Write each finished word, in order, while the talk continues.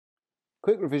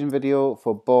Quick revision video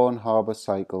for Born-Haber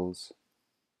cycles.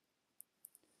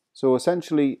 So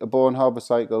essentially a Born-Haber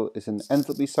cycle is an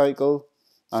enthalpy cycle,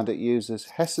 and it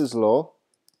uses Hess's law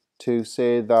to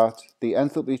say that the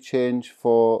enthalpy change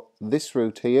for this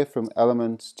route here from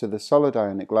elements to the solid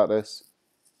ionic lattice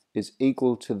is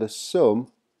equal to the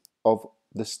sum of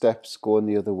the steps going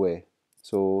the other way.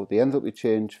 So the enthalpy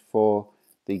change for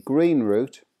the green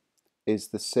route is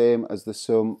the same as the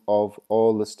sum of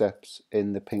all the steps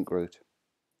in the pink route.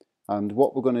 And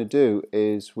what we're going to do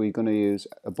is we're going to use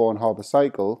a Born-Haber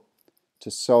cycle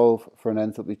to solve for an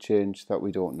enthalpy change that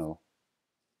we don't know.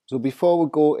 So before we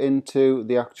go into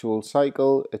the actual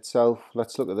cycle itself,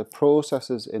 let's look at the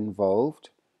processes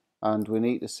involved, and we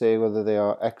need to say whether they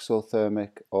are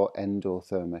exothermic or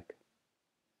endothermic.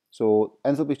 So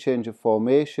enthalpy change of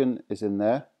formation is in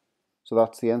there. So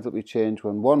that's the enthalpy change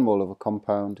when 1 mole of a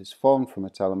compound is formed from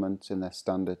its elements in their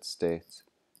standard states.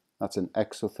 That's an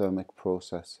exothermic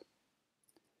process.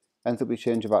 Enthalpy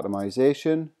change of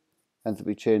atomization,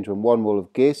 enthalpy change when 1 mole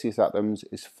of gaseous atoms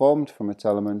is formed from its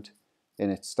element in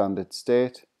its standard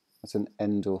state. That's an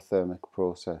endothermic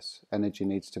process. Energy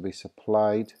needs to be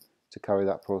supplied to carry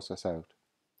that process out.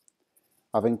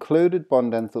 I've included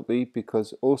bond enthalpy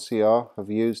because OCR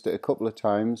have used it a couple of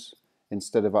times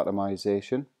instead of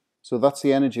atomization. So that's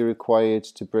the energy required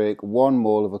to break 1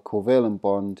 mole of a covalent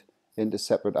bond into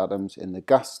separate atoms in the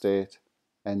gas state,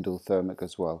 endothermic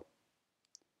as well.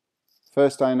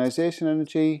 First ionization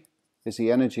energy is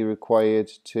the energy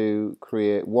required to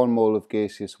create 1 mole of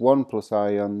gaseous 1 plus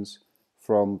ions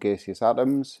from gaseous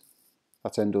atoms.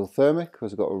 That's endothermic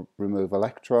because we've got to remove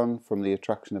electron from the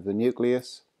attraction of the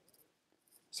nucleus.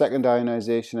 Second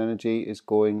ionization energy is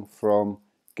going from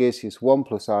gaseous 1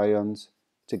 plus ions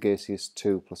to gaseous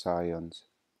 2 plus ions,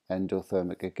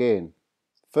 endothermic again.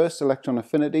 First electron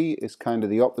affinity is kind of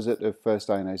the opposite of first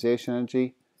ionization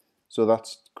energy. So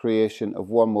that's creation of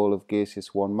 1 mole of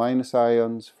gaseous 1 minus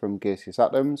ions from gaseous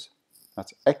atoms.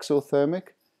 That's exothermic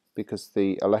because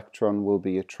the electron will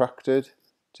be attracted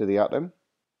to the atom,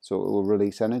 so it will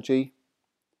release energy.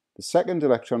 The second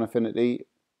electron affinity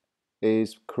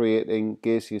is creating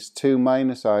gaseous 2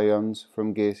 minus ions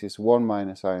from gaseous 1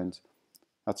 minus ions.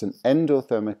 That's an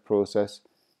endothermic process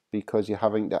because you're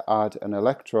having to add an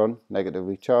electron,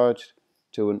 negatively charged,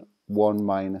 to an 1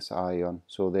 minus ion,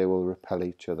 so they will repel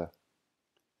each other.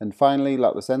 And finally,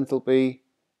 lattice enthalpy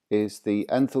is the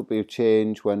enthalpy of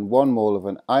change when 1 mole of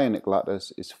an ionic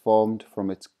lattice is formed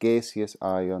from its gaseous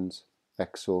ions,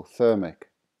 exothermic.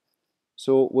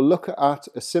 So we'll look at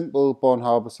a simple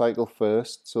Born-Haber cycle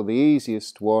first. So the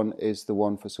easiest one is the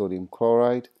one for sodium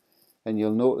chloride. And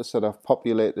you'll notice that I've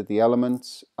populated the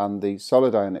elements and the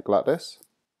solid ionic lattice.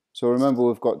 So remember,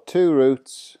 we've got two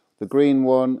routes, the green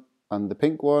one and the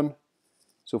pink one.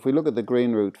 So if we look at the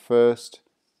green route first,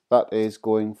 that is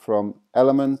going from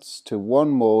elements to 1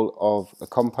 mole of a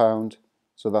compound,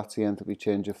 so that's the enthalpy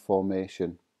change of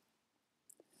formation.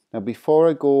 Now before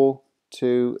I go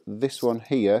to this one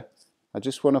here, I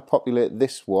just want to populate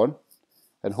this one,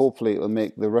 and hopefully it will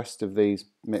make the rest of these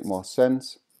make more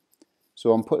sense.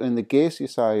 So I'm putting in the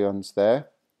gaseous ions there,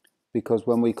 because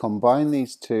when we combine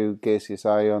these two gaseous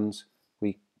ions,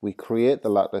 we create the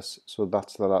lattice, so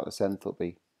that's the lattice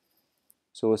enthalpy.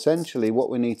 So essentially what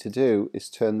we need to do is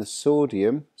turn the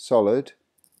sodium solid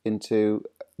into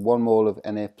 1 mole of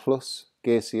Na plus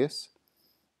gaseous,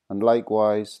 and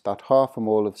likewise that half a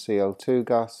mole of Cl2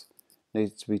 gas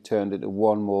needs to be turned into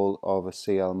 1 mole of a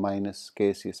Cl minus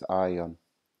gaseous ion.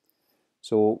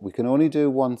 So we can only do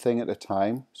one thing at a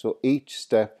time, so each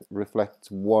step reflects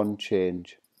one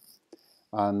change.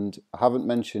 And I haven't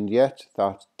mentioned yet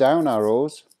that down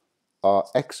arrows are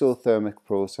exothermic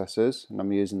processes, and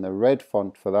I'm using the red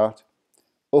font for that.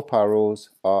 Up arrows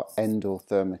are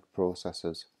endothermic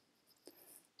processes.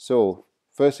 So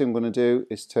first thing I'm going to do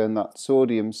is turn that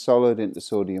sodium solid into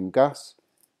sodium gas.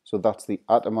 So that's the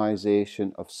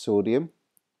atomization of sodium.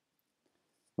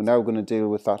 We're now going to deal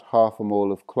with that half a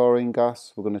mole of chlorine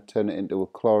gas. We're going to turn it into a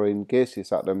chlorine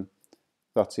gaseous atom.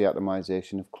 That's the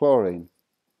atomization of chlorine.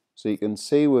 So you can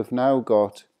see we've now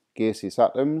got gaseous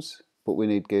atoms, but we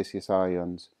need gaseous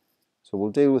ions. So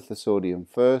we'll deal with the sodium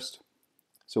first.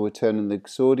 So we're turning the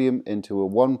sodium into a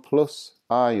 1 plus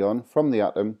ion from the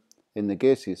atom in the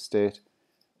gaseous state.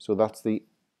 So that's the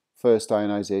first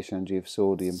ionization energy of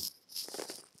sodium.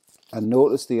 And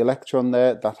notice the electron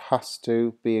there, that has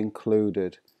to be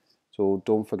included. So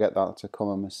don't forget that's a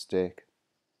common mistake.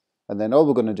 And then all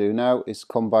we're going to do now is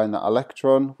combine that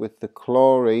electron with the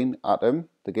chlorine atom,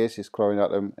 the gaseous chlorine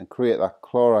atom, and create that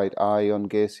chloride ion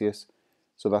gaseous.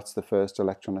 So that's the first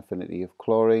electron affinity of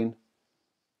chlorine.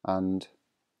 And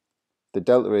the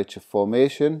delta H of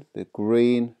formation, the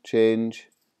green change,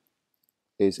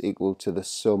 is equal to the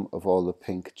sum of all the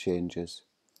pink changes.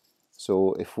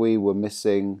 So if we were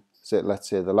missing, let's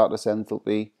say the lattice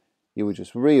enthalpy, you would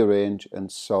just rearrange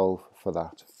and solve for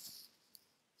that.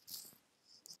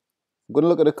 I'm going to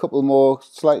look at a couple more,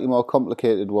 slightly more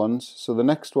complicated ones. So the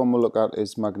next one we'll look at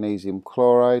is magnesium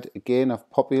chloride. Again, I've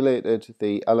populated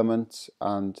the elements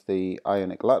and the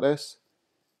ionic lattice.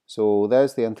 So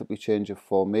there's the enthalpy change of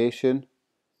formation.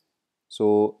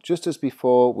 So just as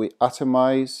before, we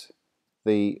atomize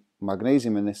the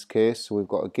magnesium in this case. So we've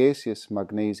got a gaseous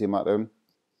magnesium atom.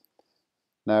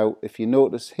 Now, if you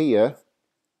notice here,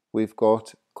 we've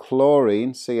got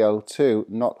chlorine, Cl2,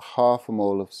 not half a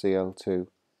mole of Cl2.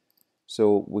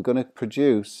 So we're going to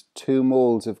produce 2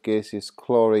 moles of gaseous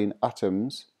chlorine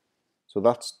atoms. So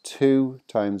that's 2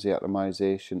 times the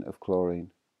atomization of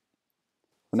chlorine.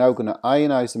 We're now going to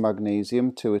ionize the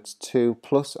magnesium to its 2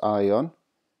 plus ion.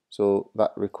 So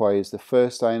that requires the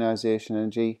first ionization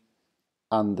energy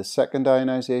and the second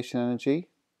ionization energy.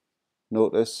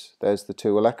 Notice there's the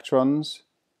 2 electrons,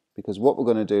 because what we're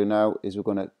going to do now is we're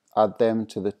going to add them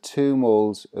to the 2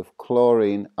 moles of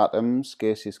chlorine atoms,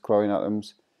 gaseous chlorine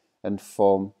atoms, and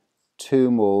form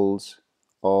 2 moles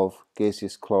of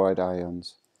gaseous chloride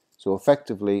ions. So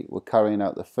effectively we're carrying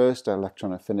out the first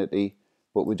electron affinity,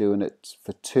 but we're doing it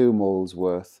for 2 moles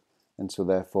worth, and so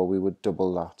therefore we would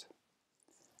double that.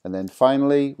 And then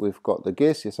finally we've got the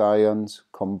gaseous ions,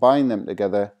 combine them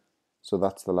together, so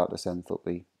that's the lattice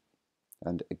enthalpy.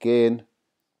 And again,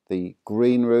 the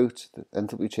green root, the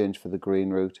enthalpy change for the green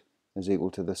root, is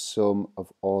equal to the sum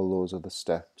of all those other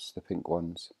steps, the pink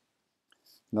ones.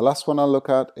 And the last one I'll look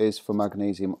at is for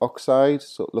magnesium oxide,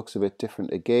 so it looks a bit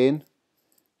different again.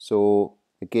 So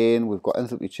again, we've got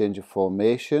enthalpy change of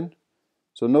formation.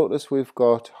 So notice we've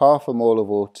got half a mole of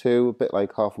O2, a bit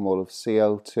like half a mole of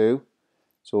Cl2.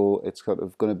 So it's kind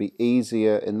of going to be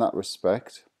easier in that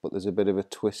respect, but there's a bit of a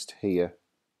twist here.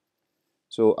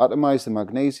 So atomize the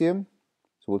magnesium,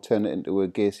 so we'll turn it into a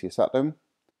gaseous atom.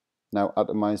 Now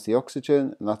atomize the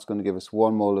oxygen, and that's going to give us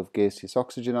 1 mole of gaseous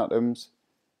oxygen atoms.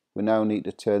 We now need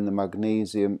to turn the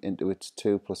magnesium into its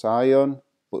 2 plus ion,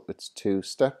 but it's 2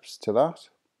 steps to that.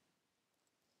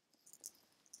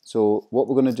 So what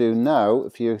we're going to do now,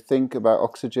 if you think about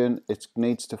oxygen, it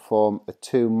needs to form a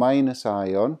 2 minus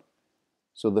ion.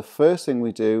 So the first thing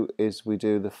we do is we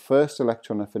do the first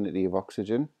electron affinity of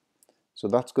oxygen. So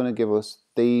that's going to give us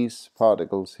these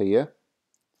particles here.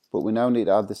 But we now need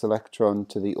to add this electron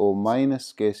to the O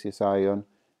minus gaseous ion.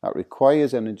 That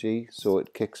requires energy, so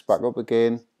it kicks back up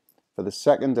again for the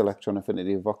second electron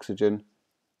affinity of oxygen.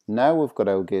 Now we've got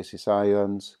our gaseous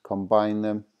ions, combine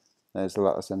them, there's the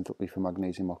lattice enthalpy for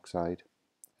magnesium oxide.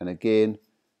 And again,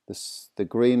 the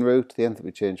green root, the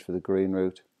enthalpy change for the green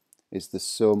root, is the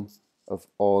sum of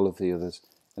all of the others.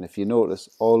 And if you notice,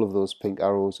 all of those pink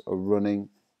arrows are running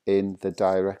in the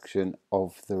direction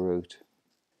of the root.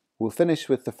 We'll finish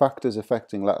with the factors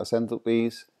affecting lattice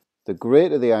enthalpies. The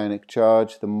greater the ionic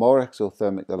charge, the more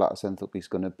exothermic the lattice enthalpy is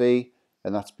going to be,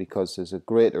 and that's because there's a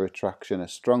greater attraction, a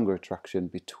stronger attraction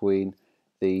between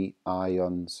the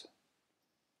ions.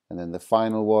 And then the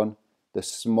final one, the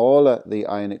smaller the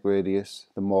ionic radius,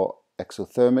 the more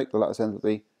exothermic the lattice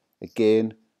enthalpy.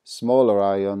 Again, smaller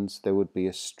ions, there would be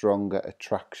a stronger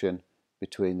attraction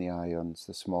between the ions,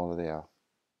 the smaller they are.